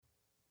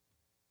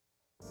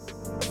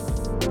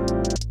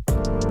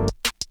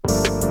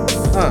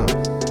Huh.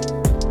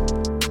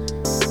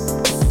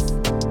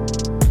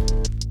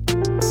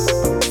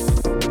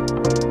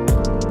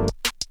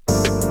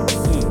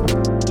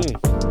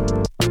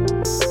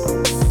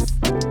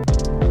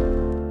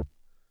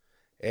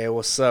 Hey,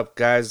 what's up,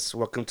 guys?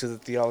 Welcome to the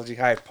Theology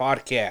High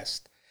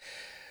podcast.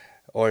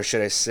 Or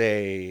should I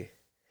say,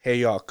 hey,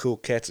 y'all cool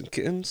cats and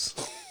kittens?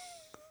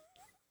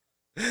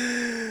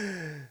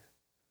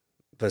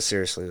 But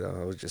seriously,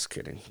 though, I was just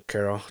kidding.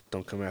 Carol,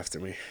 don't come after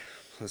me.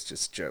 Let's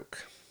just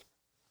joke.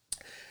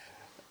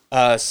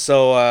 This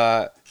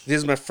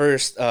is my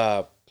first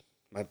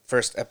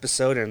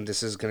episode, and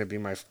this is gonna be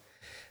my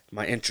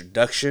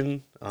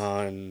introduction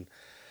on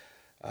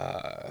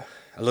a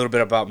little bit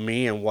about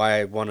me and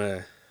why I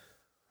wanted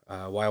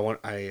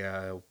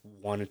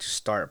to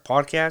start a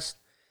podcast,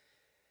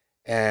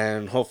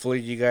 and hopefully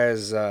you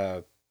guys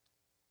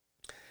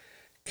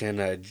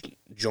can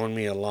join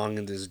me along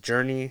in this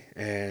journey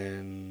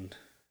and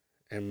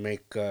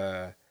make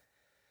some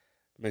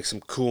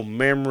cool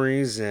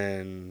memories,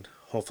 and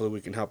hopefully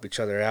we can help each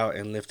other out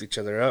and lift each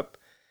other up.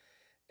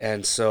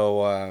 And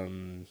so,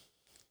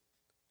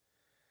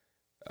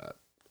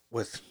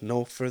 with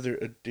no further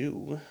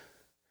ado,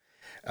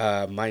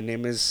 my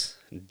name is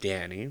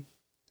Danny,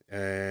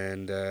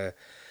 and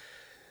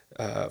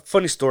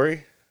funny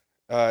story.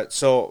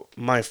 So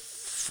my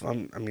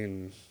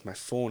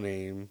full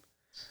name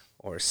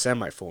or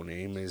semi-full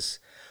name is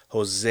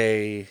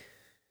Jose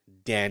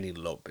Danny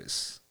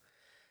Lopez,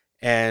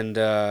 and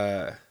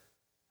I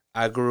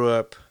grew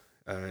up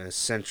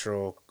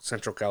Central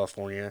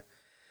California,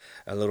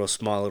 a little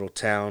small little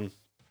town,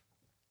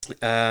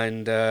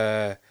 and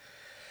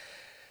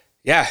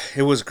yeah,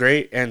 it was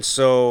great. And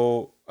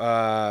so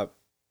a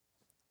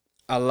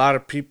lot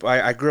of people.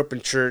 I grew up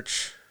in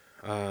church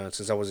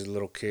since I was a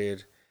little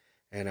kid,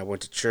 and I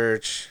went to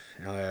church.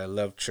 I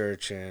loved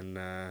church,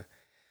 and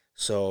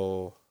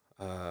so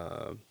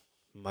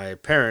my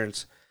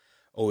parents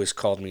always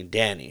called me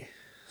Danny.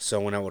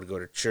 So when I would go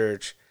to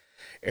church,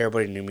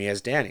 everybody knew me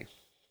as Danny.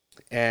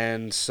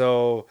 And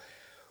so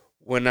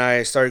when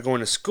I started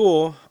going to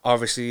school,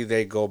 obviously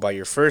they go by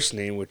your first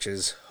name, which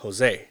is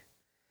Jose.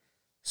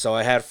 So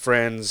I had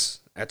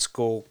friends at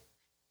school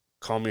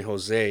call me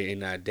Jose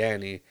and not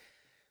Danny.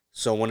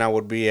 So when I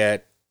would be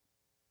at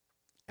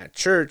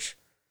church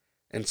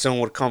and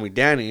someone would call me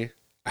Danny,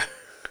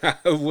 I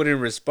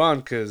wouldn't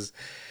respond because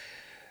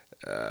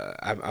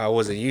I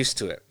wasn't used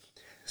to it.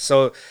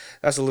 So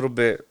that's a little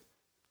bit.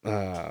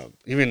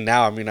 Even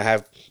now, I mean, I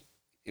have.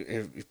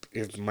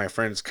 If my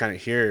friends kind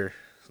of hear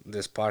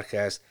this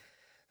podcast,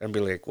 and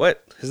be like,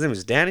 "What? His name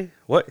is Danny?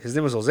 What? His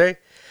name is Jose?"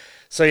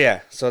 So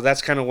yeah, so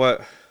that's kind of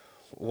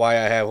why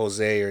I have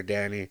Jose or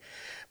Danny,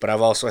 but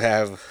I've also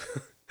have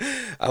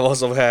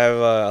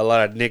a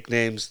lot of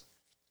nicknames.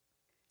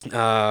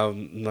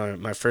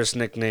 My first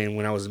nickname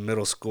when I was in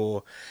middle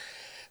school,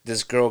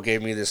 this girl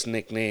gave me this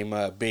nickname,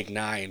 Big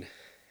Nine,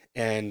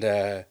 and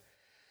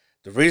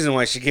the reason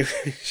why she gave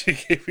she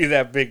gave me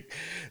that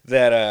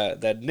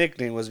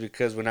nickname was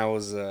because when I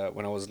was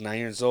 9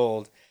 years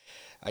old,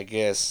 I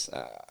guess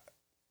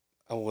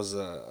I was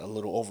a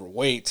little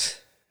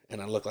overweight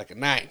and I looked like a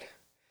nine.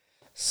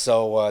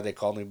 So they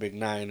called me Big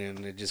Nine,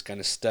 and it just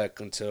kind of stuck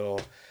until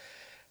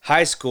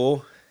high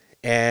school.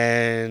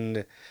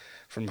 And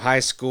from high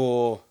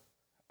school,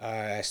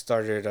 I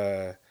started.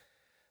 I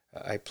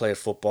played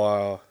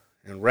football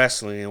and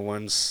wrestling, and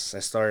once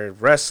I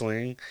started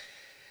wrestling,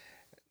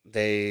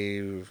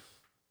 they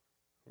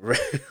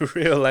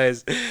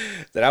realized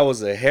that I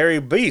was a hairy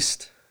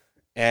beast.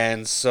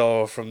 And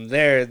so from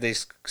there, they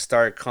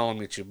started calling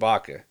me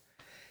Chewbacca.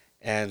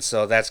 And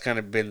so that's kind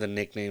of been the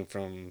nickname for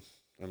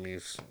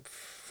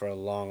a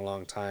long,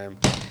 long time.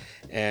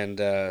 And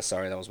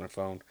sorry, that was my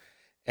phone.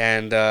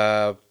 And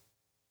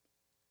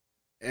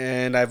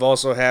and I've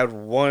also had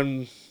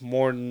one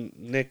more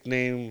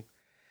nickname,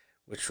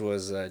 which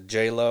was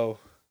J Lo.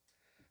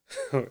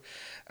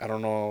 I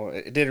don't know.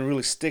 It didn't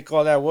really stick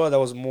all that well. That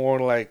was more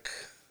like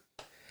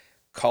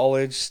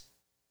college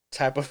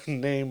type of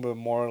name, but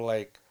more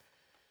like,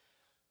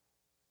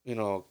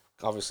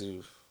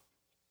 obviously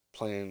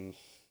playing,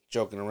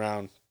 joking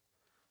around.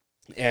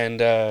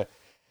 And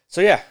so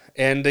yeah,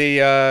 and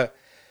the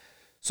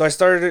so I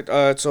started.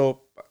 Uh,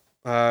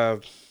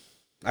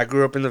 I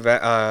grew up in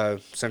the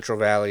Central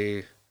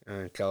Valley,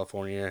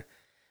 California.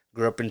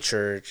 Grew up in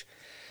church.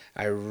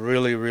 I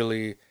really,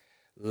 really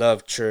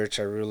loved church.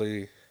 I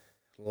really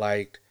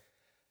liked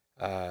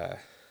uh,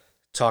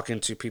 talking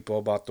to people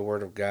about the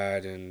Word of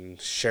God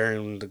and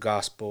sharing the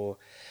gospel.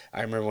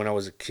 I remember when I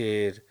was a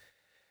kid,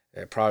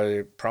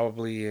 probably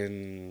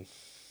in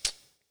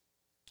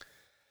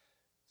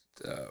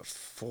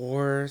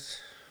fourth,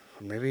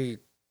 maybe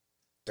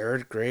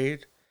third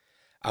grade.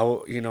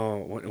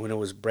 When it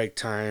was break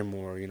time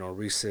or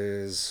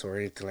recess or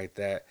anything like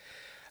that,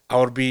 I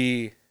would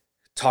be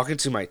talking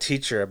to my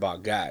teacher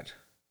about God.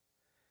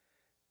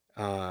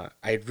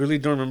 I really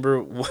don't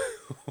remember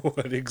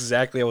what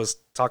exactly I was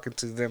talking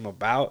to them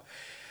about,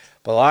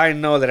 but I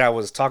know that I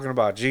was talking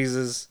about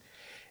Jesus,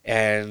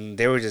 and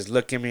they would just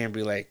look at me and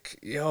be like,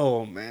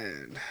 "Yo,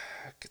 man,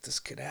 get this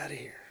kid out of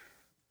here.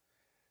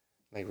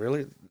 Like,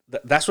 really?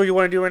 That's what you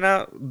want to do right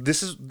now?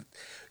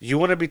 You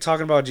want to be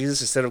talking about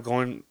Jesus instead of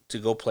going to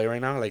go play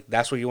right now? Like,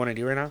 that's what you want to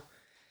do right now?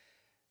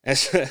 And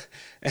so,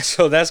 and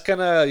so that's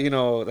kind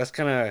of, that's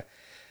kind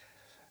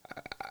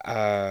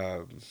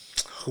of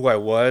who I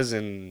was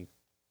and,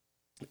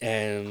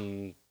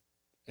 and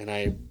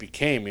I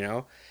became,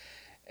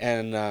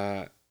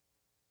 And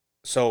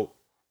so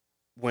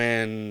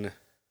when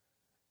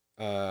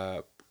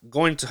uh,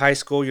 going to high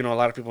school, a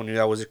lot of people knew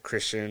I was a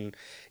Christian.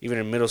 Even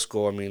in middle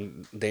school, I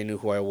mean, they knew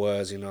who I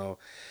was.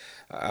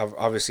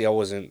 Obviously, I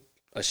wasn't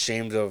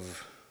ashamed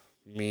of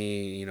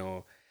me,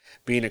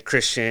 being a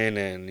Christian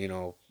and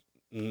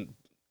n-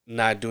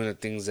 not doing the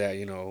things that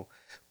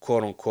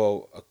quote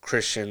unquote a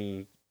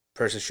Christian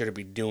person should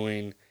be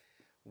doing.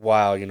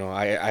 While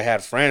I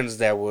had friends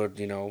that would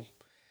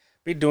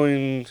be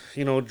doing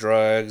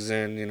drugs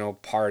and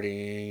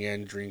partying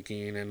and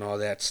drinking and all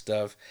that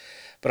stuff.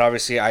 But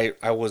obviously, I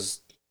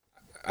was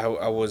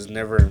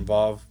never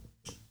involved,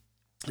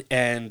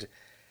 and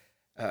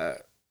uh,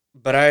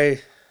 but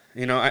I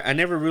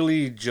never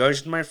really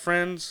judged my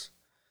friends.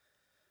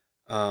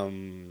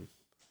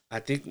 I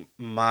think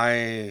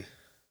my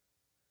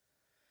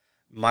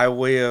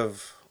way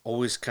of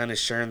always kind of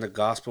sharing the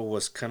gospel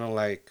was kind of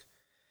like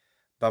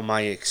by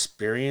my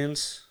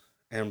experience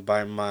and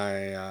by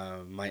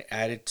my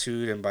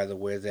attitude and by the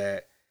way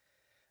that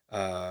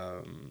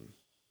um,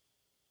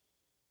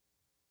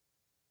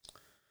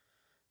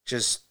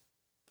 just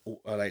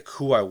like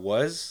who I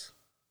was,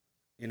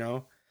 you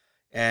know,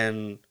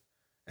 and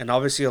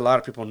obviously a lot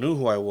of people knew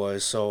who I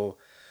was. So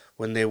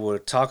when they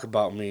would talk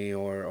about me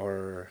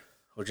or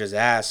just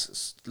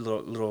ask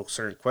little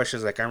certain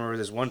questions, like I remember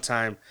this one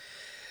time,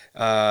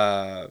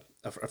 a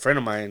friend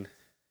of mine,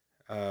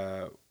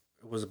 it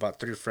was about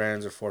three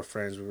friends or four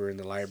friends. We were in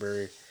the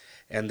library,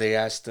 and they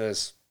asked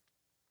us.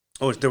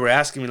 Oh, they were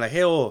asking me like,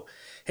 "Hey,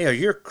 hey, are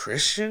you a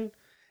Christian?"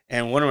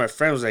 And one of my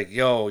friends was like,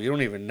 "Yo, you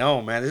don't even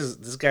know, man.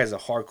 This guy's a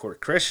hardcore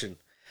Christian."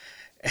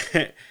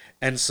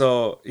 And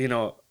so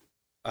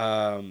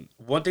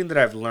one thing that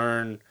I've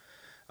learned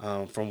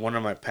from one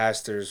of my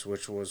pastors,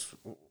 which was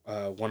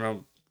one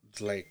of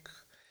like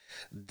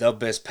the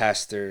best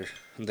pastor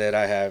that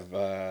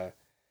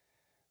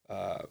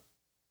uh,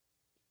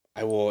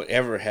 I will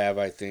ever have,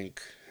 I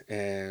think,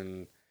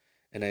 and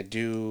I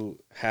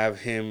do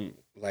have him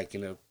like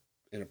in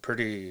a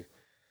pretty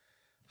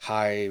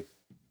high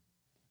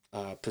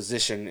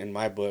position in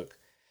my book.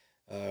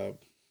 Uh,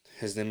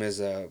 his name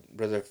is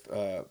brother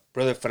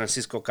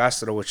Francisco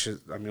Castro, which is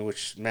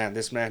which man,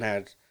 this man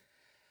had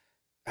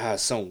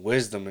some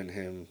wisdom in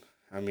him.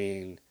 I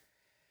mean,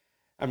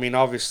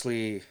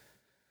 obviously,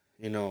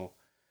 you know,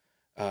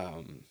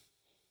 um,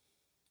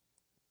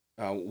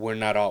 we're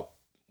not all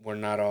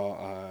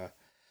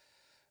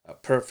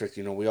perfect.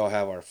 We all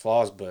have our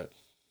flaws, but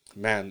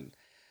man,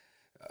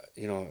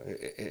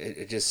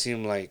 it just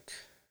seemed like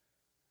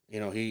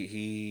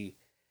he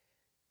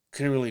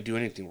couldn't really do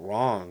anything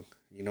wrong.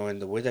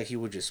 And the way that he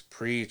would just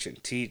preach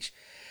and teach,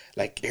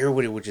 like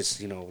everybody would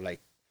just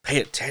like pay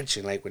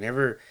attention. Like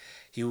whenever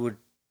he would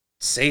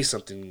say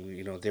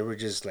something, they were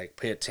just like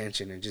pay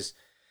attention and just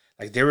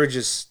like they were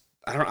just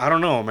I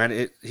don't know,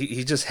 man.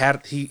 He just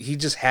had he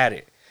just had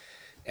it.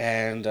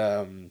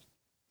 And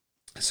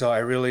so I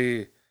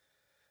really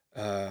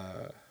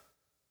uh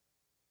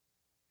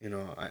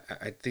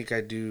I think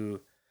I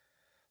do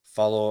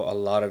follow a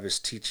lot of his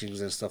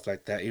teachings and stuff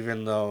like that.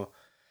 Even though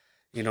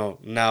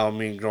now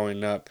me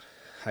growing up,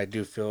 I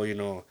do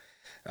feel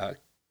uh,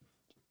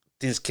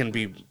 things can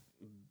be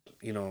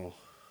you know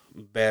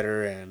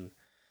better and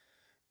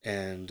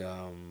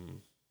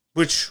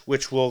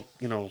which will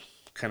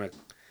kind of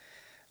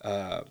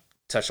uh,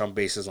 touch on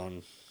bases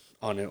on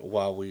it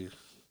while we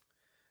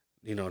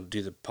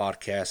do the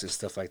podcast and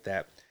stuff like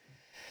that.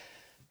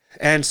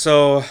 And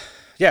so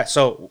yeah,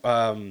 so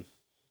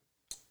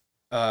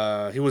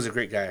he was a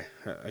great guy,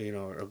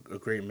 a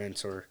great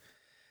mentor,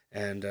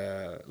 and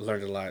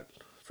learned a lot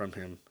from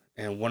him.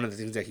 And one of the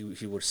things that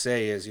he would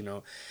say is,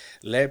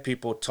 let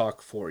people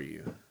talk for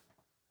you.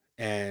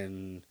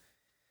 And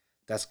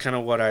that's kind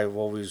of what I've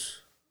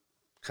always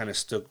kind of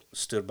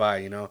stood by,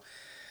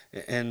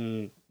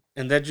 and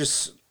that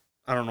just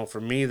I don't know,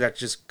 for me that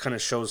just kind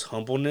of shows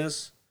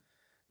humbleness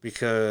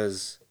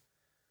because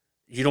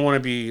you don't want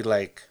to be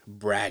like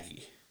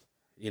braggy,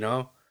 you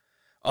know.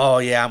 Oh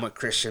yeah, I'm a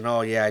Christian.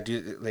 Oh yeah, I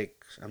do.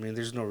 Like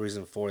there's no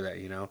reason for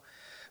that,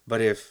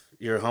 But if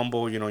you're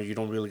humble, you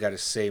don't really got to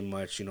say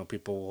much.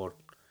 People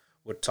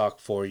would talk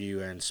for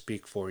you and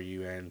speak for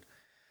you, and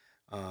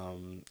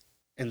um,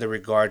 in the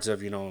regards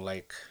of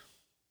like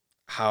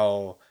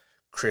how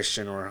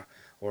Christian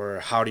or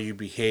how do you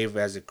behave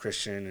as a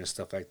Christian and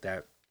stuff like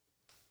that.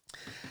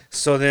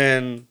 So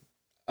then,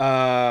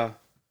 uh,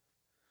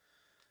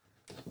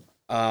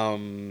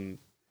 um,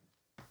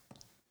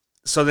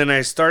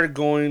 I started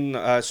going.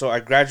 So I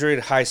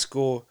graduated high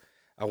school.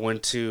 I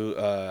went to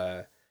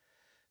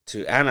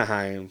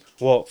Anaheim.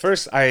 Well,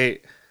 first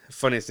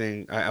funny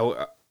thing,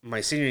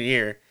 my senior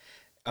year,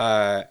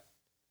 uh,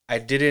 I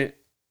didn't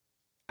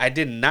I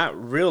did not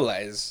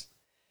realize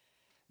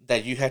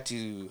that you had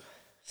to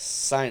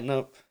sign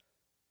up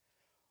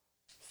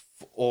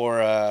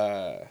or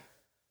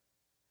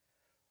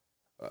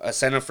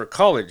sign up for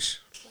college,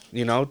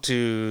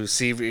 to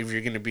see if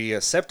you're going to be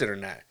accepted or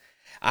not.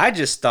 I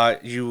just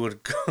thought you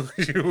would go,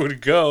 you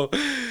would go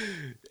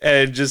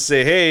and just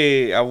say,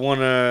 "Hey, I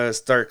want to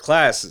start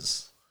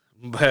classes,"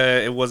 but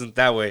it wasn't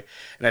that way.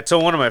 And I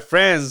told one of my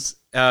friends,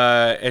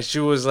 and she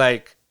was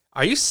like,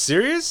 "Are you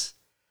serious?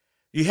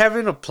 You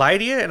haven't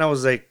applied yet?" And I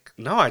was like,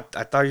 "No, I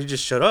thought you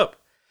just showed up."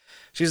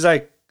 She's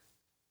like,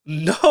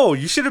 "No,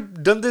 you should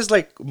have done this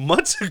like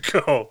months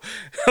ago."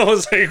 I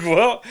was like,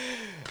 "Well,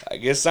 I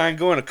guess I ain't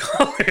going to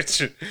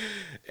college."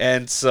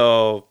 And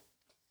so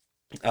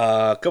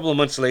a couple of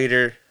months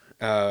later,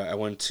 I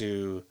went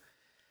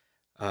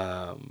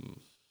um,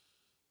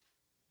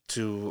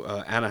 to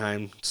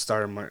Anaheim,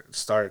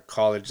 start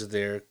college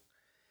there,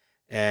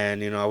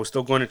 and I was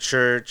still going to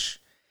church,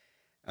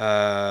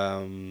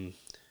 um,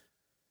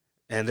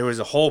 and there was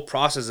a whole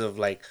process of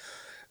like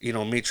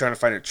me trying to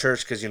find a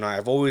church because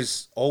I've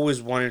always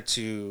wanted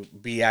to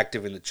be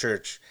active in the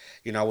church.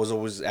 I was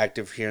always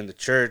active here in the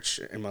church,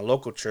 in my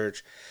local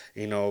church,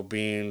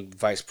 being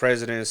vice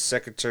president,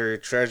 secretary,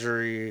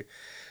 treasury,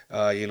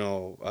 uh, you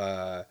know,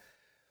 uh,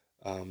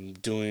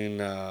 doing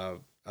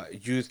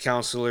youth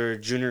counselor,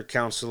 junior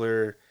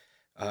counselor,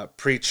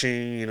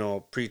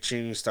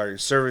 preaching, starting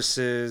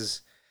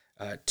services,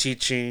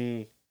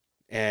 teaching.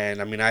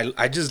 And I mean,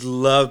 I just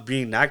love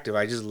being active.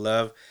 I just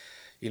love,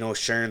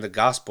 sharing the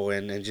gospel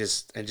and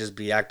just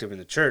be active in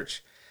the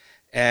church.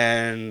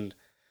 And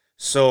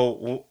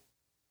so,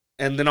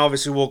 and then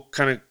obviously we'll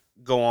kind of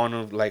go on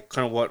of like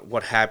kind of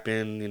what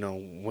happened,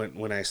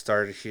 when I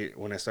started here,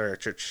 when I started at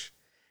church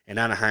in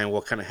Anaheim,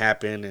 what kind of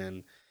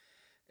happened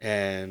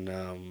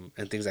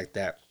and things like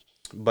that.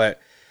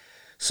 But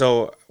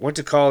so went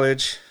to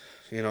college,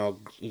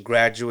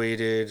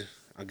 graduated.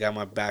 I got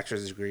my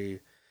bachelor's degree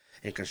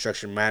in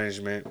construction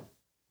management.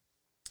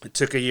 I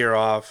took a year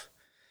off,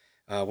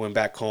 went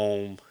back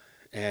home,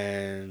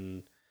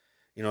 and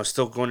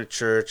still going to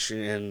church.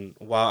 And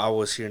while I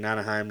was here in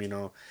Anaheim,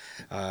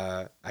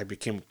 I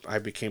became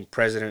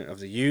president of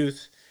the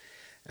youth,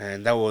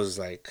 and that was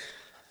like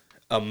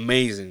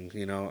amazing.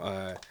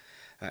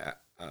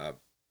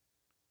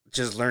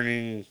 Just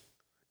learning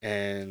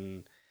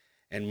and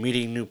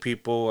meeting new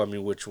people. I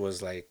mean, which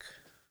was like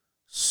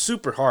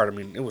super hard. I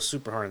mean, it was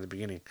super hard in the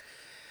beginning,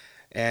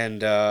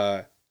 and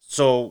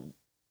so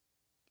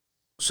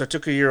I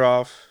took a year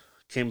off,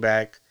 came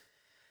back,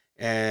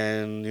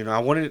 and I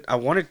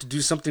wanted to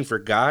do something for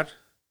God,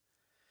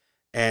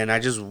 and I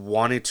just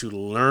wanted to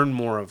learn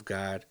more of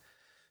God.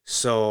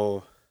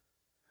 So,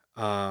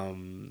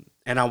 and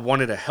I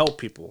wanted to help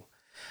people.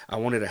 I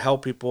wanted to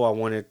help people. I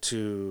wanted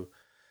to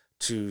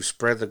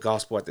spread the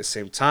gospel at the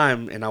same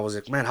time. And I was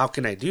like, man, how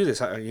can I do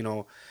this?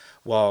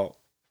 Well,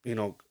 you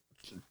know,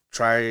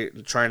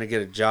 trying to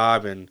get a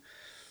job and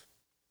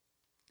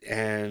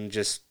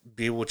just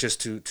be able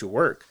just to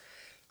work.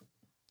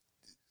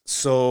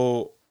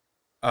 So,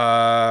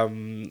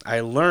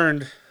 I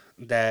learned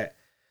that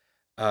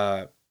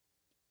uh,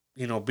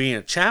 being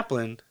a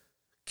chaplain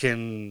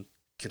can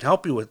can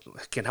help me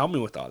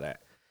with all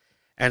that.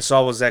 And so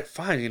I was like,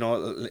 fine,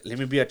 let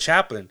me be a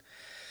chaplain.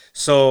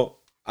 So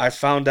I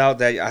found out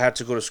that I had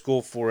to go to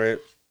school for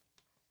it.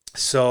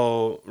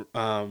 So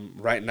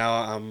right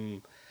now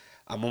I'm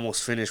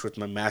almost finished with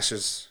my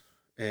master's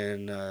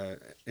in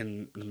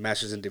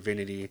master's in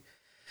divinity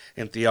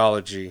and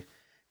theology,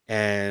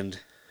 and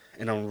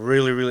I'm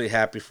really really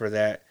happy for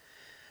that.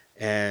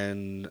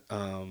 And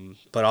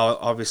but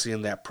obviously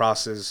in that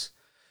process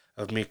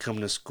of me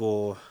coming to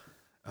school,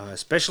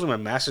 especially my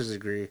master's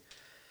degree,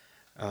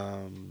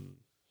 um,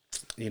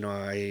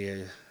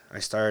 I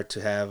started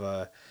to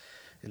have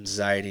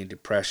anxiety and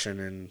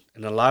depression,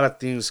 and a lot of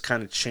things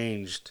kind of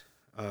changed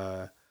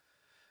uh,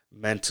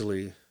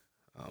 mentally,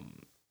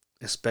 um,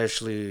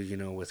 especially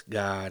with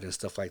God and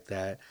stuff like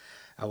that.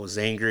 I was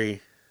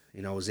angry,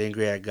 I was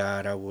angry at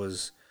God. I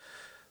was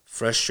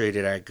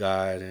frustrated at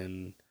God,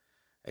 and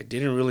I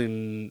didn't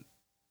really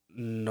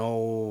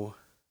know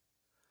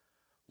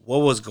what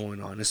was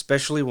going on,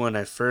 especially when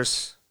I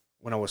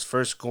was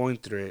first going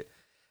through it.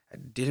 I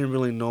didn't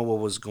really know what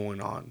was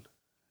going on,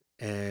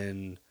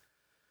 and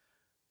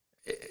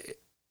it,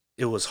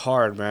 it was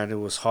hard, man. It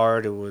was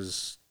hard.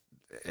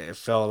 It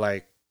felt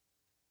like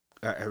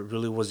I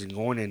really wasn't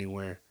going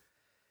anywhere,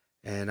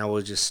 and I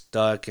was just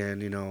stuck.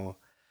 And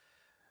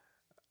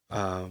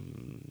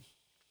um,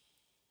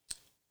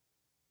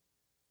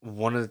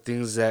 one of the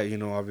things that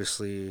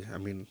obviously, I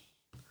mean,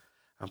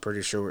 I'm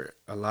pretty sure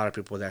a lot of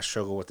people that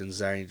struggle with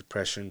anxiety and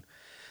depression,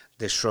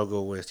 they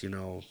struggle with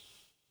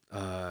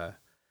uh,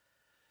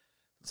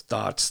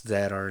 thoughts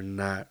that are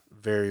not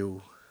very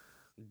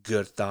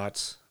good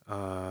thoughts,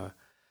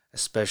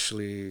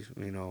 especially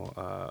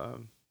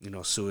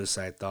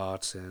suicide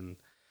thoughts and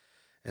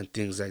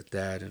things like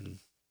that. And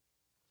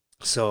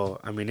so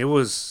I mean it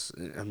was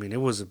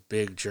a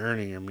big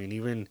journey. I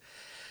mean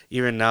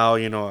even now,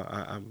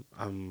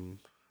 I'm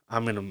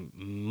I'm in a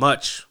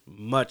much,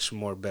 much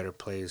more better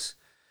place,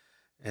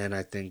 and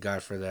I thank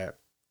God for that.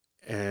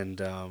 And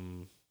uh,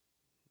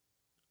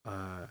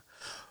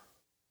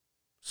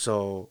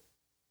 so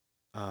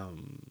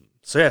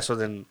so yeah, so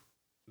then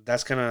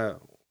that's kind of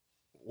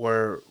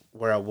where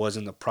I was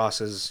in the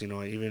process.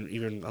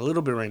 Even a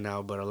little bit right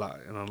now, but a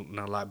lot in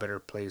a lot better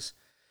place.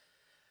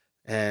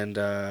 And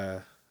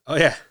oh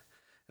yeah,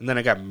 and then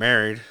I got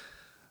married.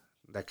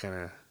 That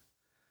kind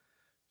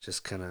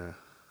of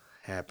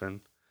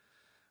happened.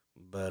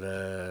 But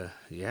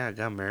yeah, I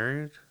got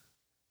married,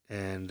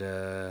 and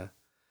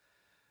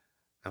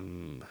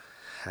I'm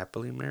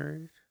happily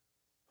married.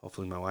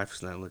 Hopefully, my wife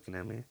is not looking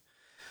at me.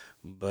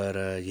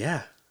 But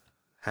yeah,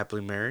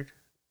 happily married.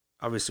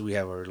 Obviously, we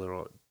have our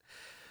little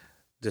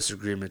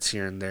disagreements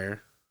here and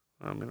there.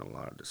 I mean, a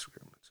lot of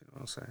disagreements,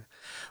 I'll say.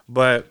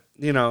 But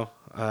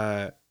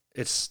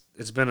it's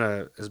been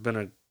a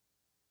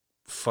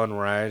fun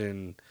ride,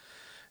 and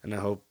I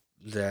hope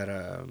that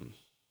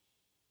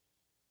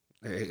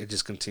it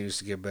just continues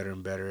to get better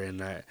and better,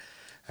 and I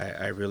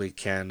really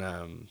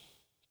can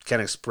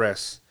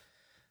express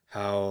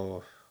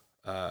how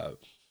uh,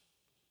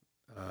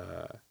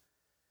 uh,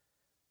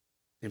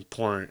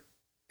 important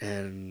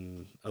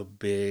and a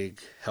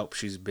big help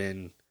she's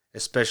been,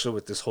 especially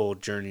with this whole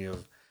journey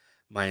of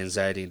my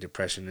anxiety and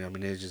depression. I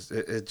mean,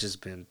 it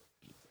just been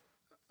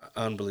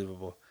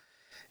unbelievable.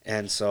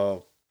 And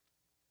so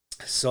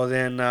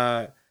then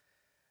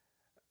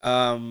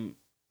um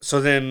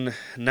so then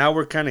now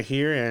we're kind of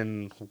here,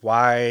 and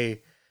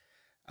why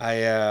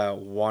I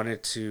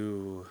wanted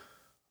to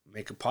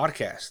make a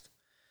podcast.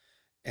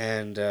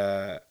 And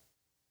I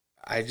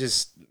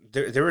just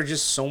there were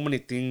just so many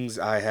things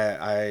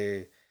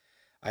I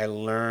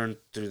learned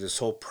through this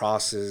whole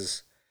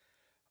process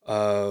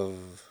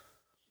of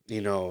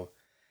you know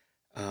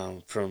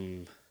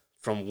from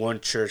one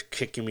church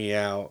kicking me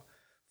out,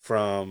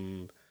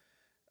 from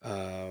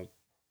uh,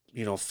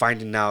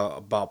 finding out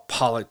about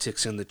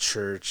politics in the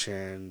church,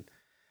 and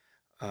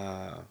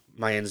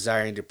my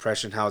anxiety and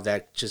depression, how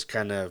that just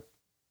kind of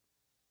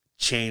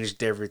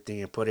changed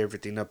everything and put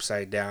everything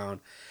upside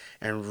down,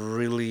 and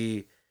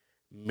really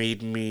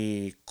made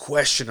me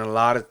question a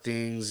lot of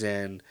things,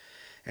 and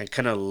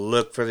kind of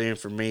look for the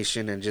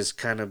information, and just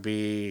kind of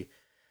be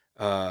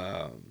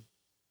um,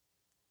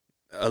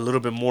 a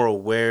little bit more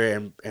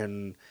aware,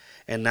 and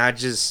not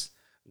just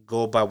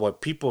go by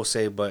what people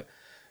say, but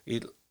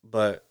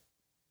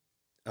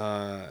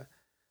uh,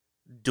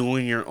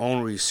 doing your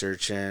own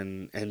research,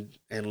 and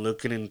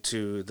looking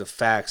into the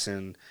facts.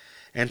 And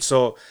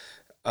so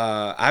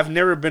I've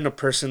never been a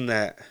person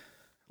that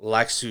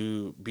likes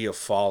to be a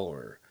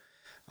follower.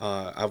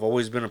 I've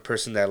always been a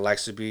person that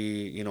likes to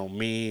be,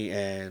 me,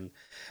 and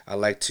I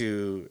like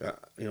to,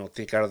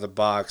 think out of the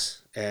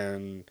box.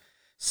 And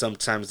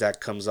sometimes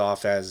that comes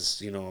off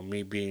as,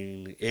 me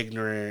being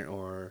ignorant,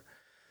 or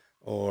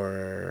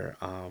uh,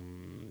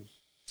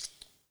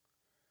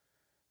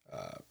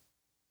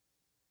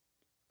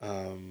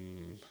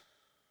 um,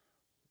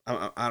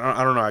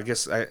 I don't know.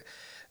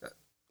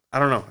 I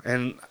don't know.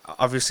 And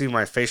obviously,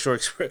 my facial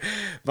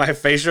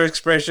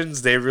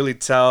expressions, they really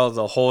tell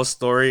the whole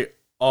story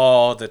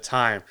all the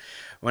time.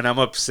 When I'm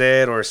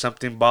upset or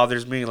something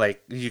bothers me,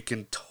 like, you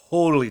can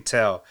totally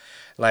tell.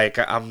 Like,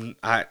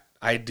 I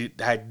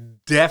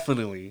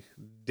definitely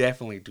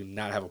do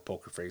not have a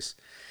poker face.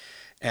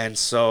 And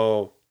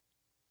so,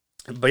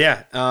 but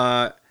yeah,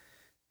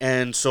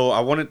 and so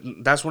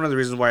that's one of the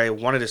reasons why I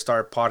wanted to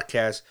start a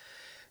podcast.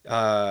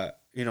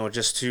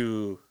 Just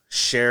to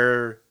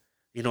share.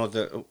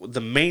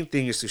 The main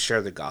thing is to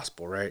share the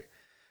gospel, right?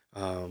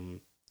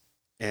 Um,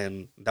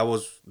 and that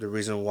was the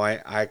reason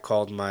why I'm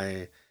calling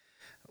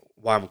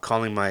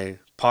my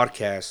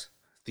podcast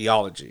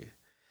theology.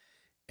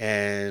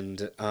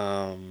 And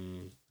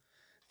um,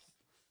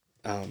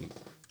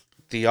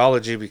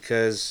 theology,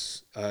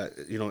 because I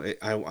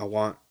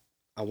want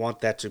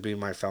that to be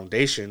my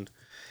foundation.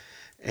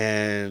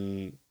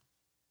 and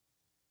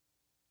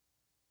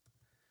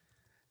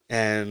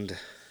and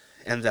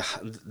and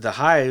the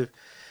hive,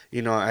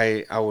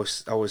 the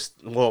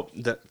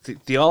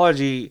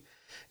theology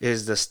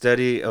is the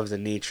study of the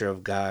nature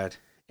of God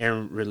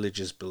and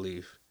religious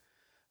belief.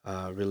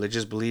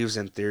 Religious beliefs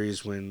and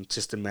theories, when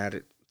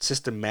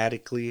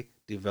systematically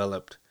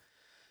developed.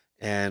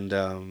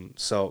 And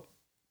so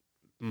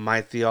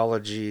my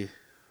theology,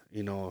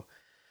 you know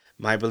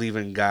my belief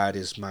in God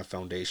is my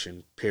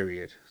foundation,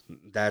 period.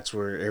 That's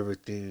where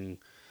everything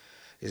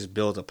is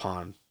built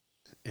upon.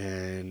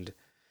 And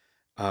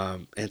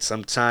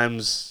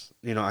sometimes,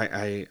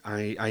 I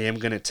am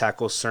gonna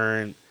tackle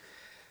certain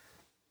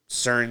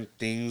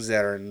things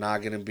that are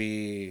not gonna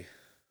be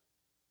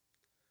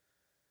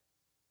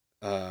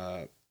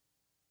uh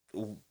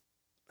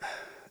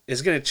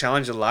it's gonna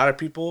challenge a lot of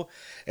people,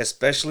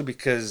 especially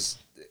because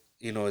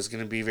it's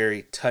gonna be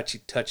very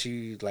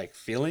touchy like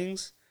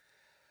feelings.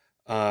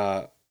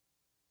 uh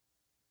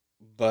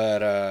but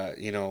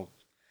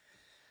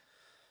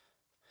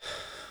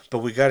but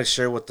we got to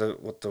share what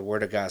the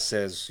word of God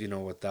says,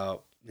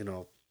 without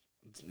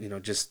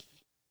just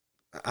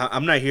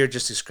I'm not here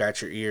just to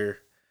scratch your ear.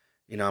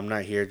 I'm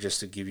not here just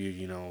to give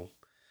you,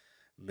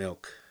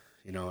 milk.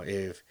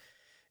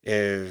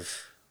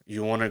 If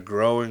you want to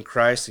grow in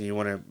Christ and you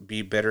want to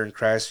be better in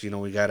Christ,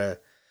 we gotta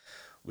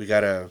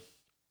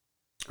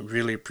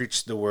really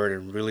preach the word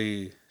and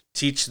really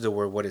teach the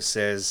word what it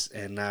says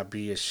and not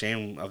be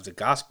ashamed of the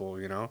gospel.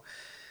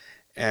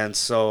 And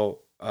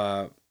so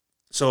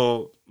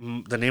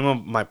the name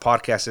of my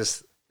podcast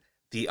is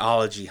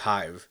Theology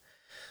Hive.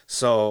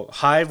 So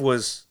Hive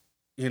was,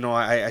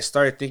 I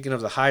started thinking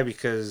of the hive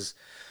because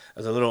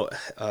of the little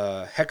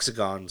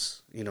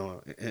hexagons,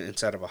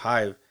 inside of a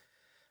hive.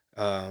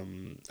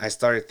 I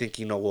started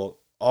thinking, well,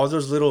 all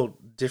those little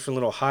different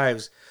little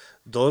hives,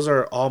 those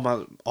are all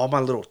my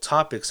little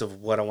topics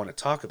of what I want to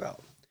talk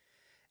about.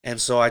 And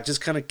so I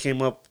just kind of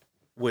came up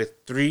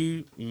with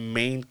three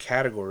main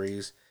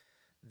categories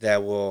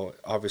that will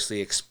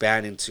obviously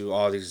expand into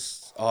all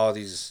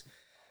these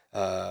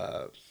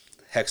uh,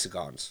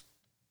 hexagons.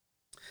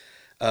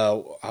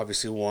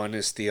 Obviously, one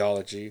is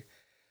theology.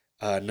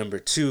 Number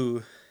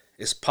two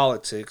is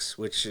politics,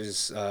 which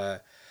is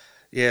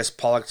yes,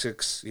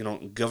 politics,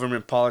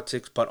 government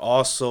politics, but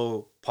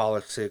also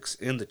politics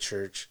in the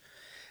church.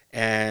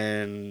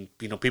 And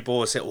people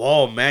will say,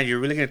 "Whoa, man, you're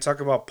really gonna talk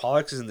about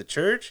politics in the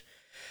church?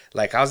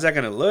 Like, how's that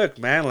gonna look,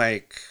 man?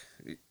 Like,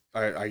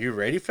 are you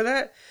ready for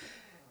that?"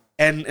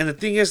 And the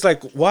thing is,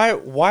 like,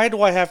 why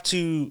do I have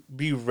to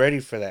be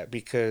ready for that?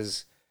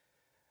 Because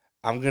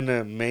I'm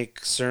gonna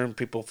make certain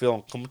people feel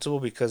uncomfortable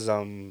because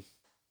I'm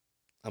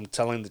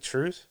telling the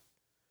truth.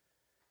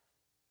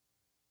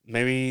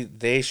 Maybe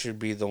they should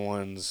be the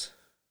ones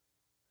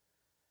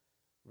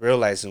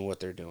realizing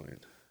what they're doing.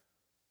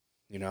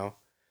 You know,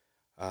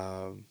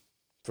 um,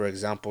 for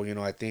example,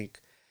 I think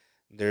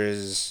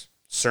there's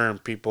certain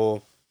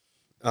people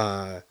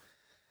uh,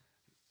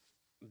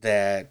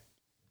 that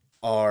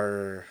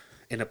are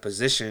in a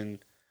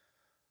position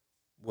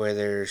where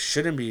there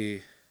shouldn't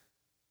be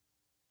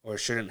or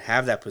shouldn't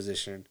have that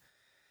position,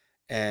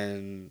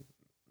 and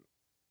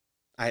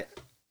I,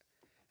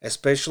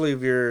 especially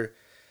if you're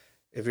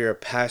a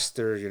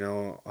pastor,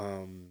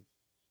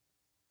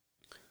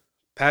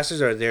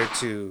 pastors are there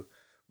to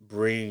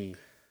bring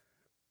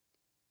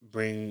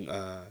bring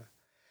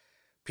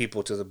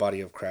people to the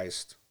body of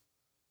Christ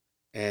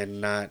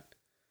and not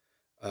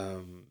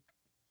um,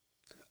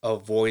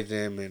 avoid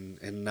them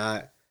and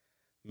not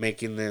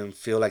making them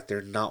feel like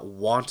they're not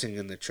wanting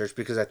in the church,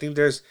 because I think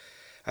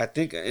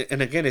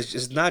and again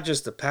it's not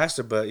just the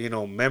pastor, but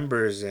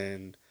members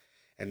and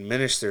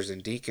ministers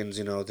and deacons,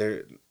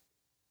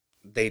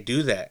 they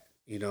do that,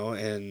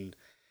 and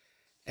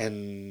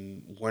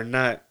we're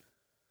not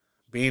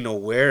being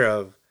aware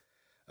of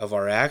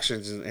our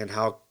actions, and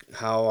how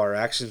our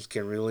actions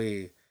can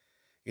really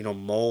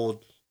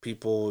mold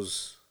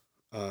people's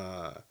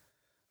uh,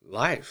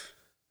 life,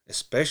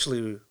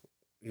 especially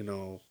you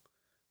know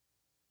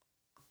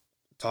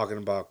talking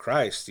about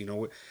Christ.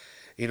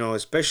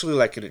 Especially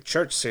like in a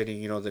church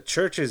setting. The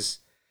church is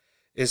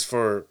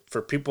for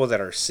people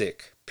that are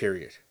sick.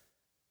 Period.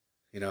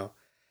 You know,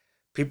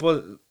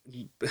 people.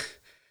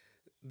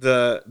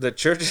 The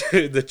church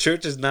the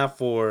church is not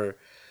for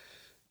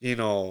you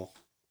know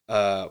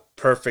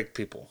perfect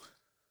people.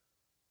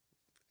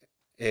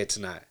 It's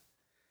not.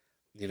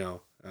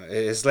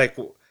 It's like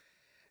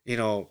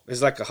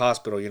it's like a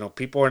hospital.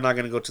 People are not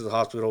going to go to the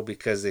hospital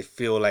because they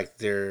feel like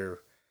they're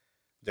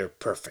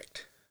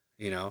perfect.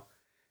 You know,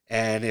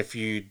 and if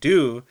you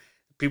do,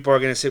 people are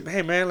going to say,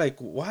 "Hey, man, like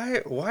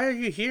why are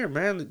you here,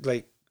 man?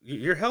 Like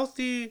you're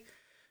healthy.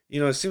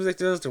 It seems like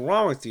there's nothing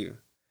wrong with you.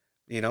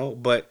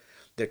 But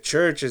the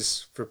church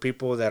is for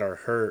people that are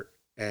hurt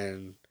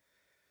and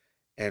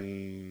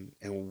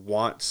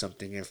want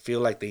something and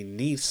feel like they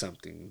need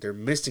something. They're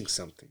missing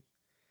something,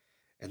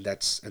 and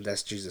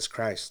that's Jesus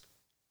Christ.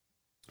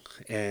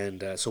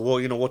 And so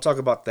we'll talk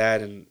about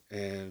that and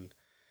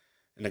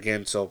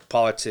again, so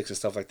politics and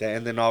stuff like that.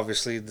 And then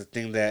obviously the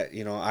thing that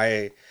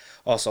I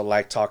also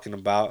like talking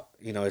about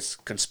is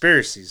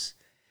conspiracies.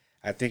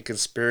 I think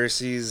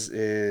conspiracies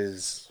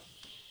is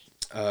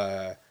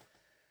uh,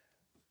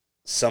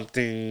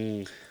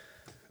 something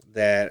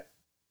that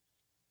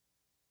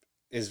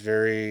is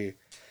very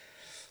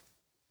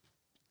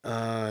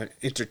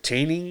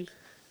entertaining,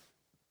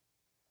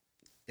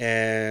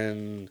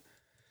 and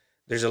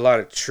there's a lot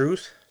of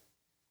truth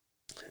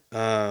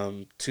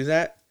to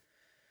that.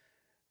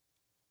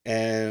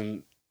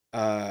 And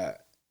uh,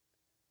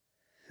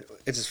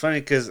 it's just funny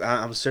because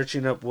I'm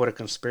searching up what a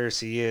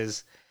conspiracy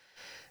is,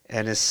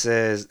 and it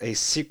says a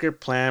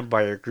secret plan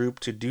by a group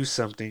to do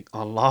something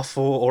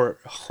unlawful or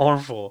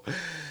harmful.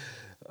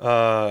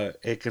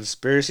 A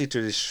conspiracy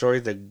to destroy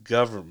the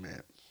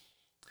government.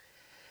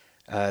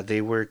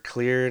 They were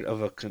cleared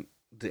of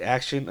the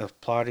action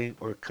of plotting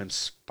or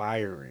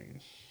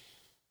conspiring.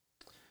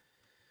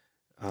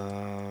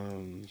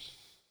 Um,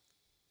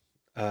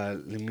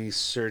 Let me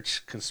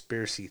search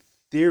conspiracy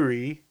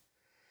theory.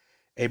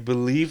 A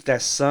belief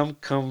that some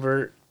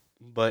covert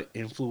but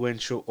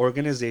influential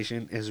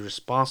organization is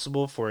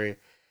responsible for a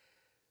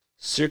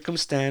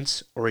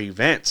circumstance or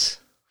events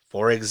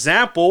For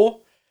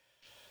example,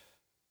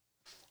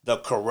 the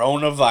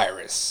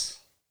coronavirus.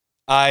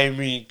 I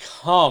mean,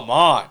 come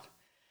on.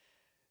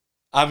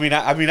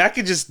 I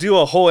could just do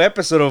a whole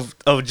episode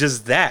of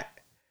just that.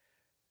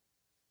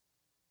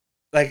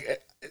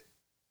 Like,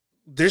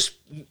 there's,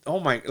 oh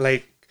my,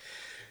 like,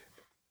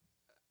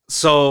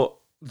 so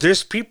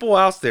there's people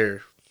out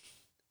there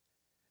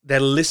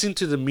that listen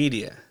to the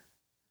media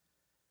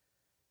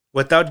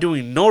without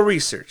doing no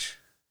research,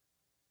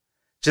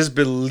 just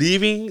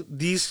believing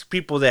these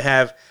people that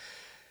have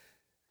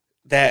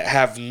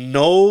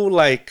no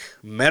like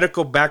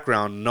medical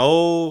background,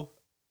 no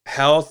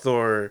health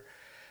or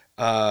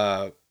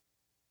uh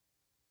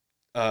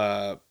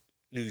uh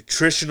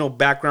nutritional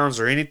backgrounds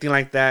or anything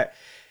like that,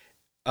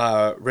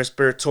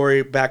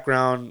 respiratory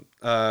background,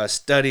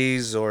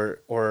 studies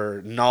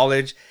or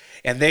knowledge,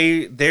 and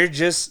they're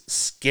just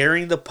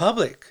scaring the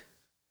public.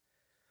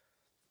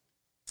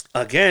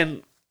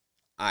 Again,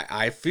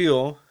 I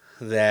feel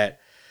that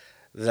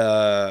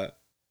the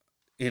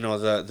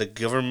the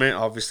government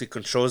obviously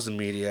controls the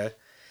media,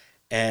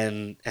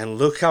 and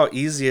look how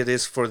easy it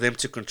is for them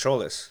to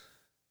control us.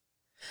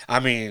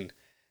 I mean,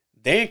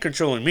 they ain't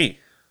controlling me.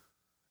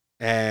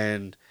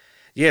 And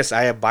yes,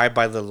 I abide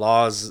by the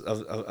laws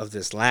of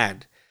this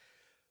land,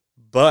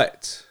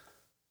 but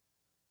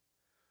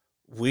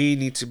we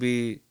need to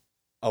be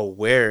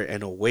aware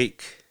and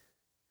awake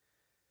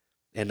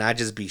and not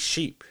just be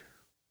sheep.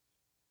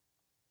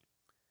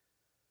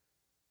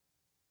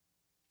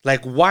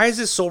 Like, why is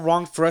it so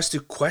wrong for us to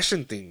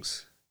question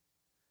things?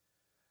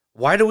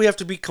 Why do we have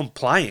to be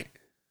compliant?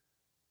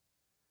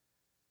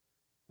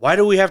 Why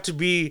do we have to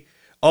be?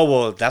 Oh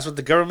well, that's what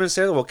the government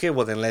said. Okay,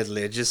 well then let's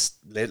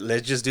just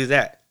do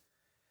that.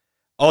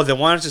 Oh, they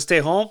want us to stay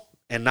home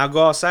and not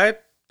go outside.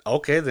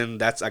 Okay,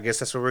 then I guess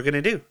that's what we're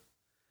gonna do.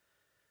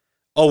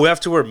 Oh, we have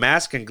to wear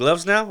masks and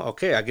gloves now.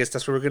 Okay, I guess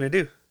that's what we're gonna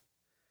do.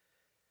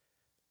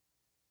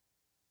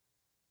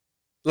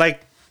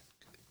 Like,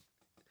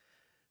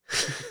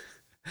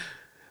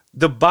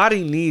 the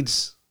body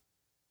needs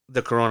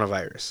the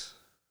coronavirus.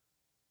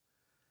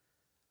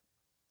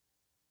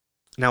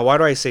 Now, why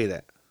do I say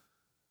that?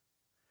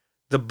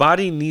 The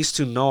body needs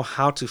to know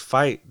how to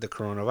fight the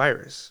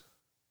coronavirus.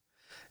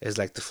 It's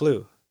like the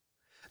flu.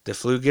 The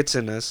flu gets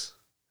in us,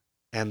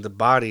 and the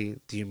body,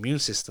 the immune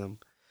system,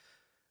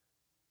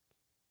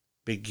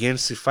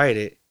 begins to fight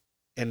it,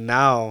 and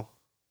now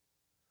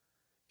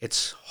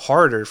it's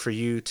harder for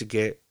you to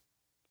get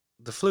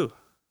the flu.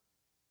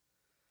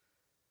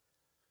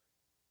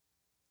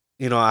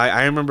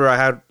 I remember I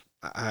had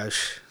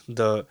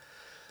the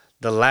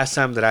the last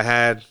time that I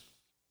had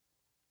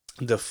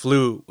the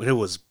flu, it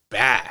was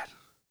bad.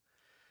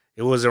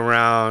 It was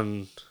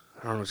around,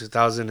 I don't know,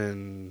 2000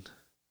 and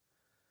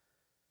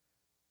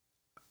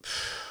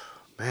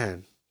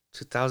man,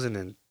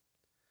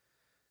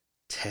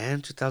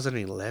 2010,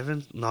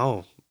 2011,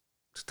 no,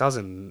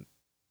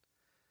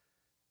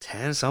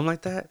 2010, something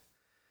like that.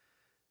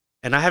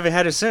 And I haven't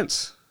had it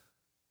since.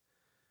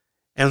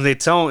 And they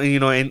tell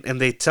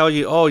and they tell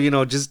you,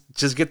 oh,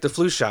 just get the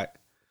flu shot.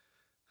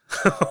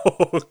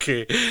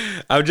 Okay,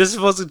 I'm just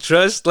supposed to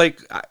trust?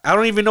 Like, I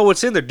don't even know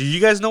what's in there. Do you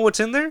guys know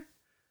what's in there?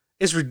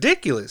 It's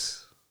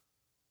ridiculous.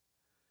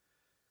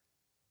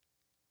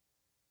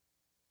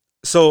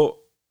 So,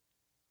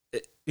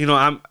 you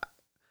know,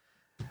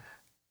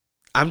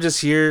 I'm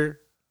just here,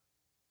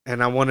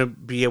 and I want to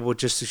be able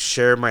just to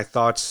share my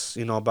thoughts,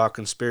 about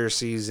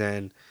conspiracies,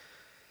 and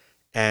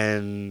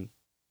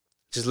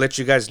just let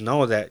you guys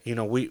know that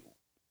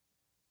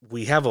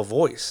we have a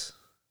voice,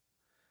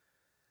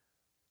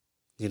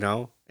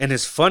 and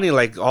it's funny,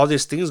 like all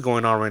these things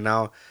going on right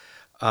now.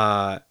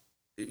 uh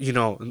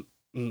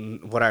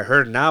what I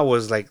heard now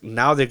was like,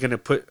 now they're gonna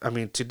put, I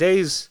mean, today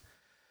is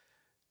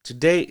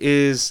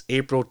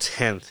April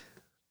 10th,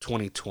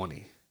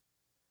 2020,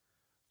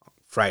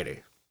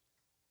 Friday.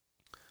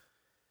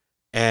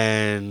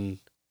 And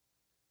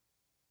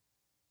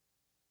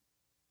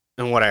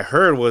and what I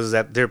heard was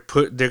that they're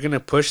gonna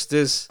push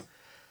this,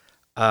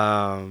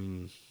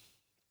 um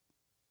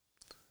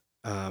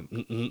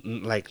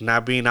like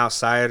not being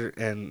outside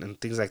and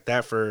things like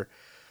that for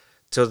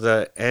till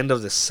the end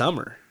of the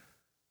summer.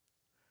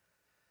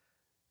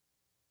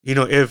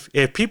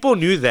 If people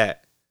knew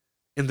that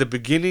in the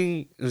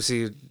beginning, let's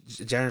see,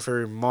 January,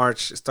 February,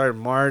 March, it started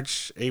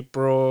March,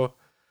 April.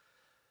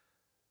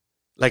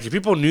 Like, if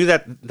people knew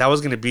that that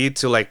was gonna be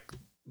to like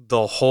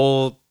the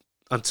whole,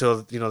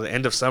 until the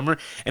end of summer,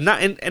 and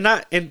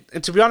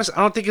to be honest,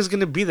 I don't think it's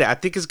gonna be that. I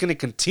think it's gonna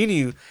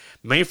continue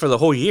May for the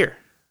whole year.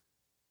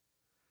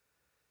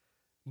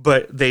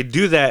 But they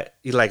do that,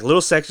 like little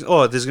sections.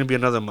 Oh, there's gonna be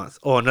another month.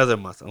 Oh, another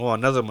month. Oh,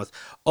 another month.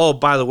 Oh,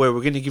 by the way,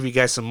 we're gonna give you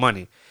guys some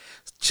money,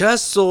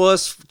 just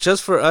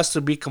for us to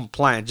be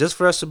compliant, just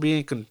for us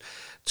to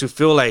to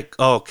feel like,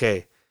 oh,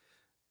 okay,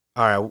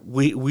 all right,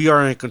 we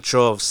are in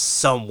control of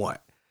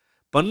somewhat.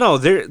 But no,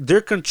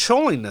 they're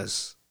controlling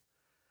us.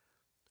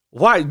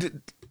 Why?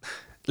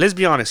 Let's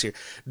be honest here.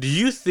 Do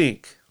you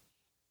think?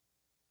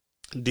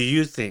 Do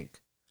you think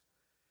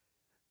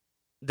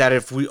that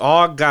if we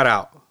all got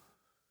out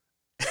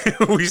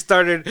We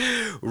started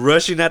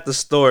rushing at the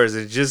stores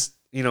and just,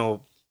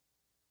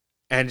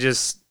 and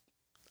just,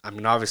 I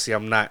mean, obviously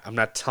I'm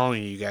not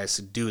telling you guys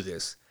to do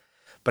this,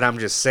 but I'm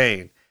just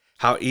saying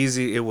how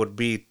easy it would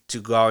be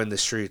to go out in the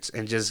streets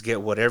and just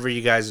get whatever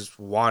you guys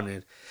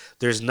wanted.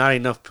 There's not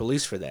enough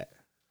police for that.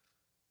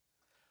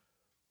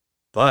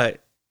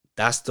 But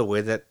that's the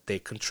way that they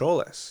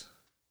control us.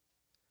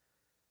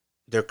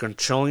 They're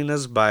controlling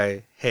us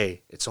by,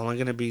 hey, it's only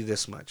going to be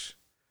this much.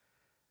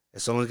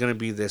 It's only going to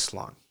be this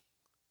long.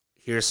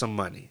 Here's some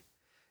money.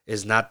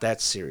 It's not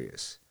that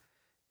serious.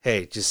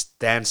 Hey, just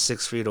stand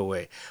 6 feet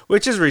away,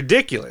 which is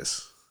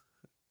ridiculous.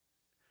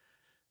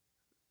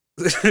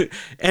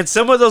 And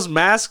some of those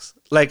masks,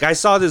 like I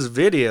saw this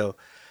video,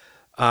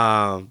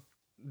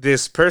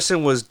 this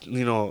person was,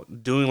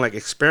 doing like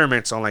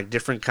experiments on like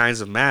different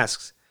kinds of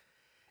masks,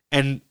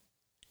 and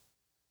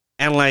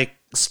like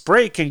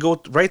spray can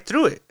go right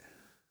through it.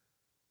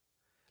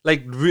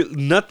 Like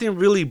nothing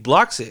really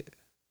blocks it,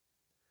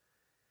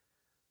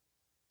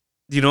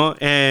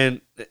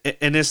 and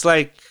it's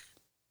like,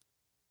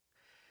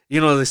 the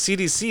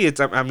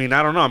CDC. I mean,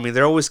 I don't know. I mean,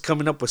 they're always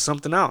coming up with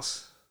something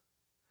else.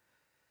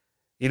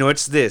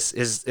 It's this,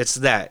 it's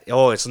that.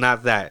 Oh, it's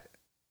not that.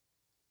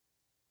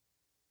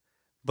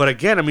 But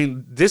again, I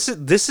mean, this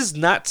is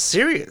not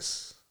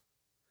serious.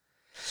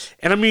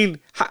 And I mean,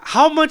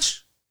 how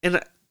much?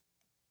 And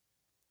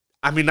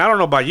I mean, I don't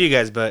know about you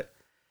guys, but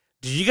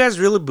do you guys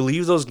really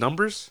believe those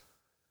numbers?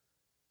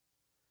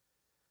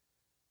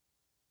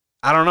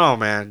 I don't know,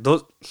 man.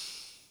 Those.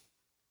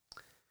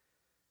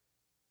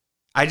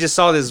 I just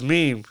saw this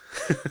meme.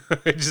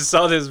 I just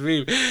saw this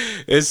meme.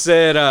 It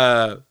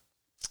said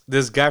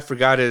this guy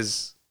forgot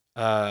his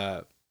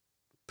uh,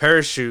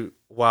 parachute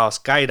while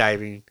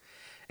skydiving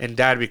and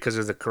died because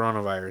of the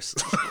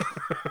coronavirus.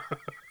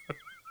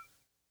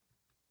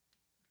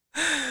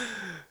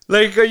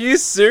 Like, are you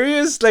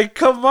serious? Like,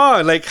 come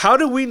on. Like, how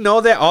do we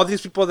know that all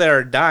these people that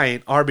are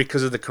dying are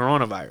because of the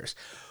coronavirus?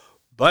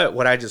 But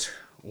what I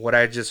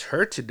just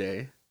heard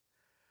today,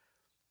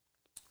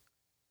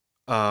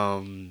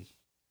 um,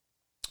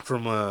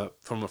 from a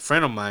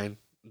friend of mine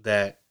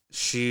that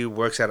she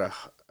works at a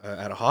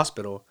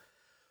hospital,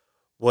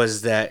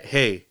 was that,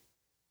 hey,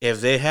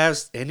 if they have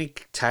any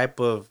type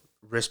of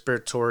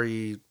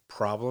respiratory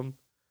problem,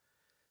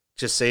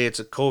 just say it's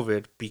a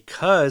COVID,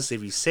 because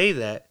if you say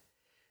that,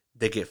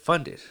 they get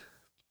funded.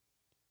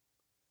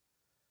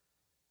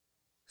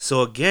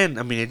 So again,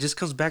 I mean, it just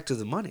comes back to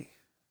the money.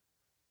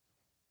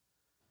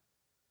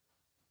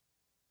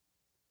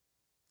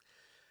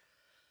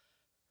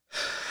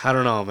 I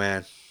don't know,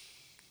 man.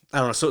 I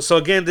don't know. So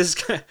again, this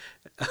is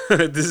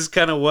this is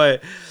kind of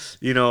what,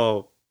 you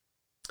know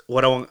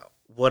what I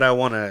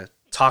want to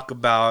talk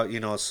about.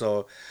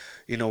 So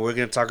we're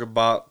gonna talk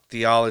about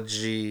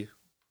theology,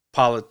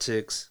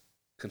 politics,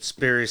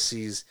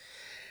 conspiracies,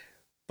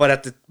 but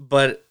at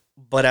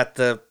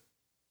the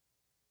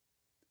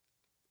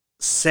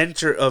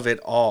center of it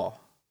all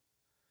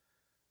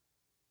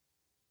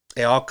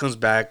comes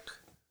back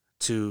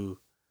to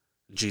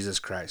Jesus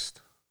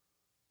Christ.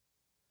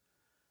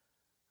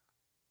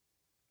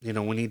 We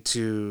need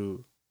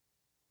to.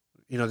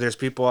 There's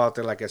people out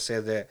there, like I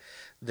said, that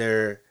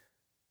they're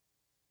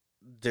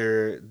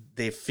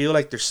they feel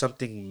like there's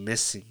something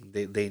missing.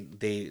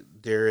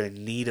 They're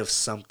in need of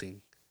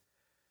something,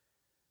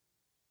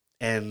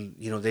 and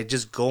they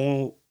just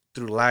go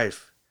through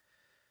life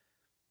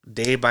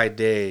day by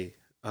day,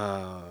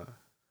 uh,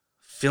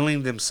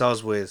 filling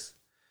themselves with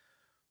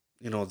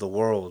the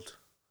world,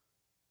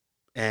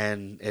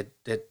 and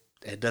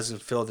it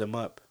doesn't fill them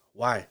up.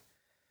 Why?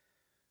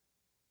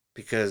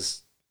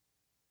 Because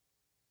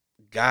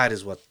God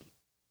is what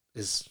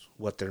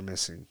they're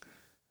missing.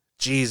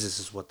 Jesus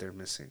is what they're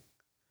missing.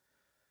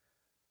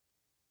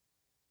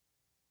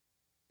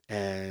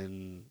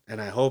 And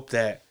I hope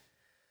that,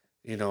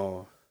 you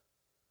know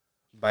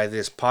by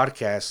this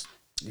podcast,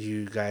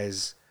 you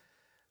guys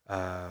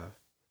uh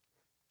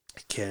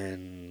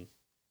can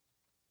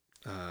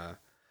uh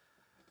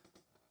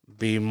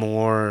be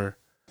more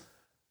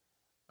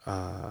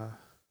uh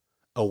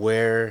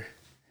aware,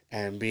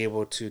 and be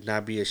able to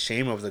not be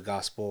ashamed of the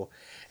gospel,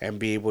 and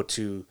be able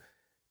to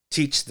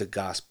teach the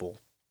gospel,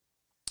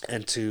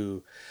 and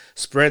to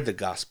spread the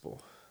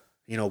gospel.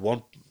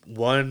 One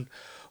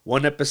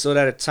one episode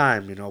at a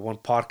time. One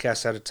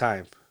podcast at a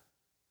time.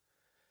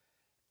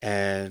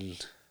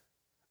 And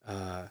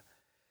uh,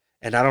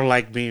 and I don't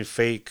like being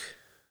fake.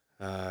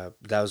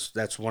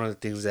 That's one of the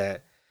things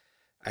that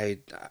I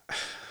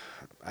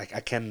I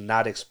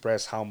cannot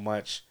express how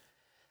much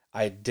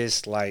I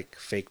dislike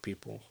fake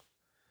people.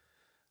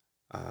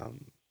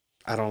 Um,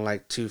 I don't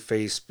like two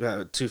faced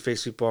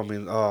people. I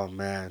mean, oh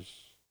man.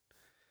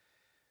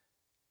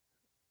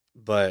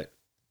 But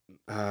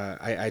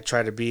I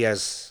try to be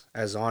as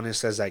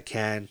honest as I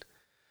can,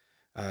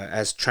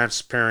 as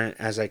transparent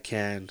as I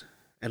can,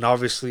 and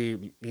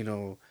obviously,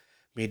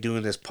 me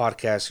doing this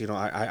podcast,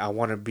 I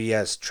want to be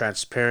as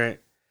transparent,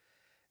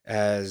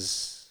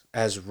 as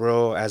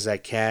real as I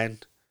can,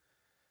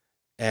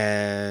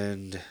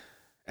 and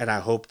I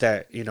hope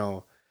that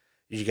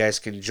you guys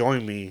can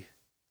join me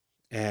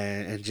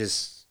and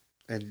just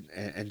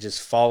and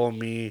just follow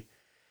me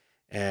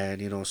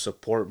and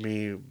support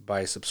me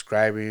by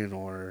subscribing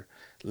or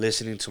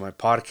listening to my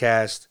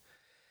podcast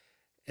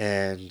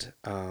and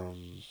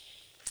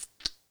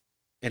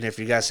if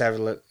you guys have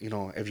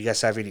if you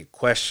guys have any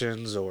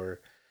questions or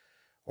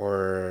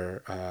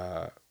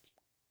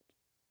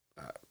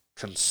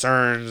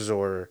concerns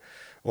or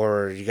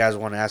you guys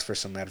want to ask for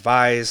some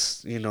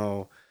advice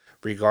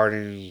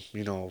regarding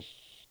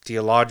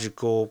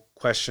theological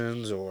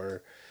questions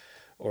or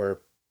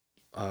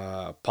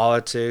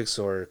politics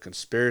or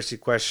conspiracy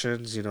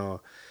questions.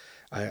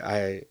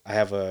 I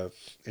have a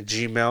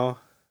Gmail,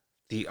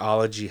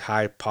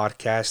 theologyhigh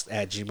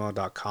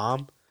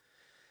podcast@gmail.com.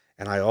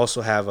 And I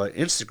also have an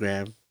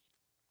Instagram,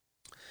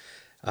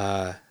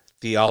 uh,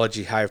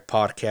 Theology Hive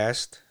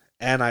Podcast.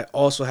 And I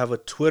also have a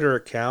Twitter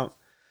account,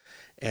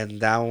 and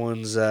that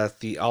one's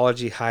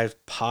Theology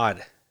Hive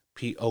Pod,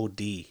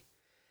 POD.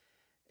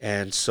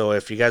 And so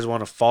if you guys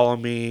want to follow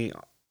me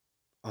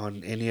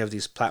on any of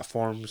these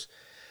platforms,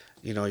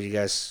 you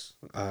guys,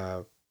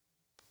 you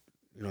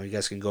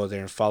guys can go there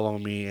and follow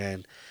me.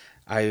 And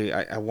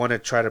I want to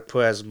try to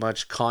put as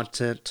much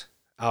content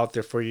out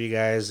there for you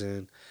guys,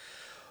 and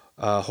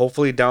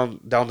hopefully down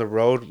the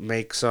road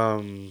make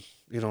some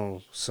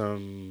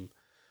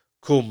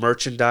cool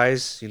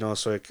merchandise,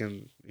 so it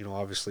can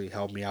obviously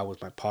help me out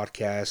with my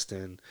podcast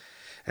and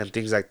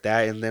things like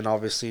that. And then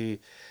obviously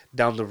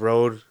down the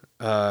road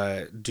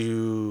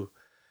do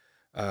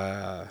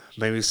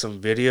maybe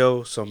some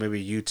video, so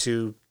maybe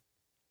YouTube.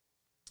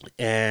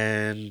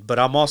 And but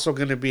I'm also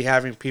going to be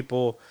having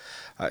people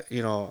I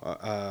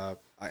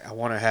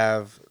want to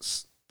have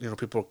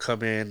people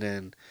come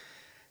in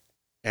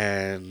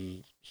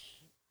and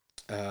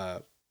uh,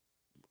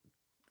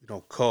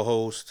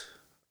 co-host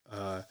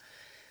uh,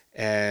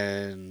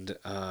 and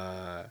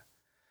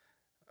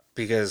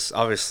because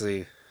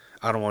obviously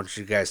I don't want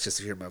you guys just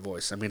to hear my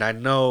voice. I mean, I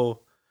know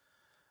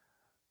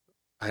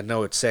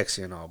it's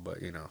sexy and all, but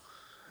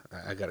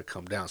I got to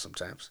come down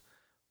sometimes.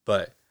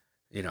 But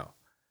you know,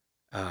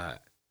 uh,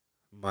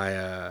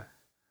 my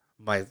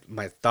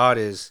my thought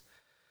is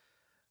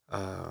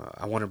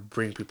I want to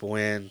bring people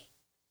in,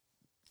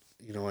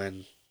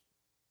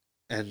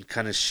 and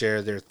kind of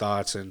share their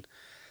thoughts and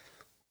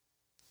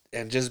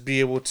just be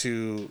able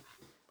to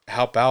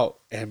help out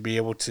and be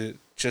able to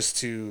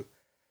just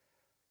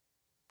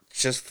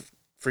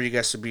for you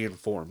guys to be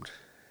informed.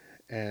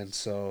 And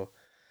so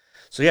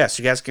yeah,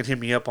 so you guys can hit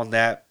me up on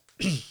that.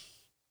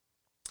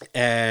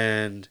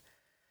 And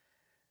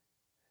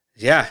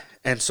yeah,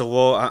 and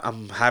so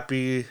I'm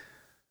happy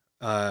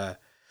uh,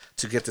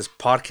 to get this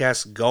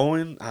podcast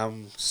going.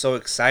 I'm so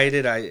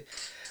excited.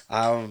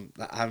 Um,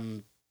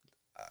 I'm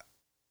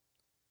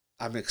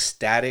I'm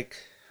ecstatic,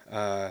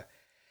 uh,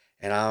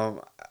 and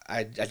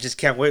I just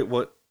can't wait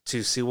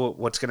to see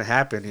what's gonna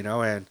happen.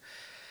 And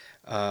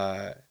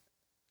uh,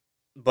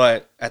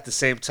 but at the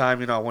same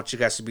time, I want you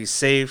guys to be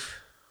safe.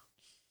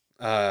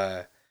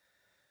 Uh,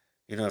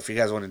 if you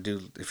guys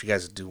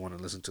do want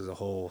to listen to the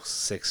whole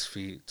 6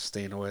 feet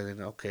staying away,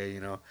 then okay.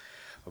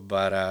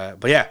 But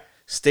yeah,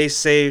 stay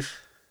safe.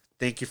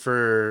 Thank you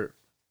for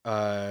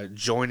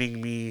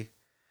joining me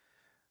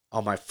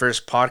on my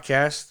first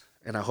podcast,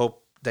 and I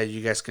hope that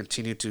you guys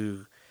continue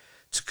to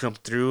come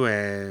through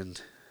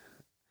and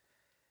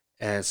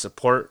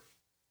support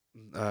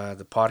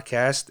the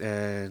podcast.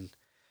 And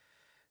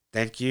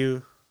thank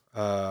you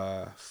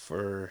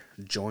for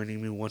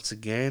joining me once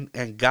again.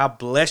 And God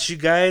bless you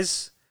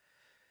guys.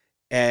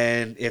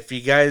 And if you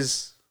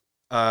guys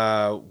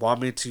want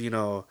me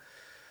to,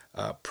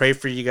 pray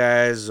for you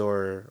guys,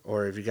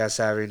 or if you guys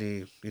have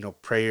any,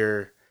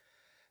 prayer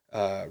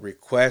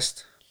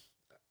request,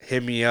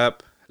 hit me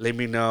up. Let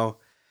me know.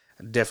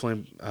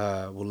 Definitely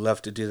would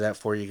love to do that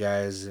for you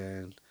guys.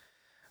 And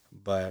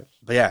but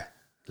yeah,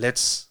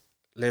 let's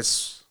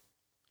let's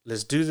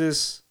let's do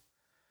this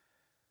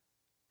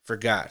for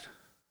God.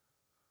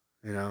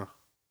 You know,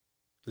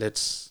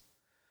 let's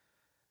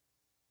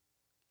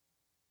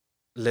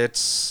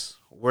let's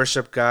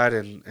worship God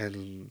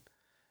and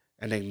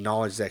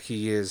acknowledge that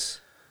He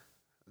is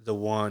the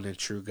one and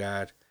true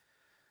God.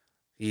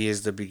 He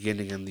is the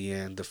beginning and the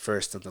end, the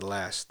first and the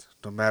last.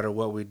 No matter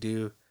what we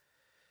do,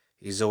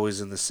 He's always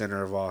in the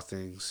center of all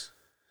things.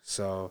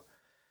 So,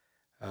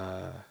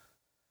 uh,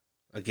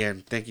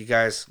 again, thank you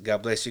guys.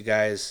 God bless you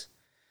guys.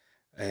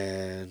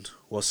 And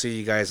we'll see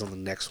you guys on the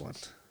next one.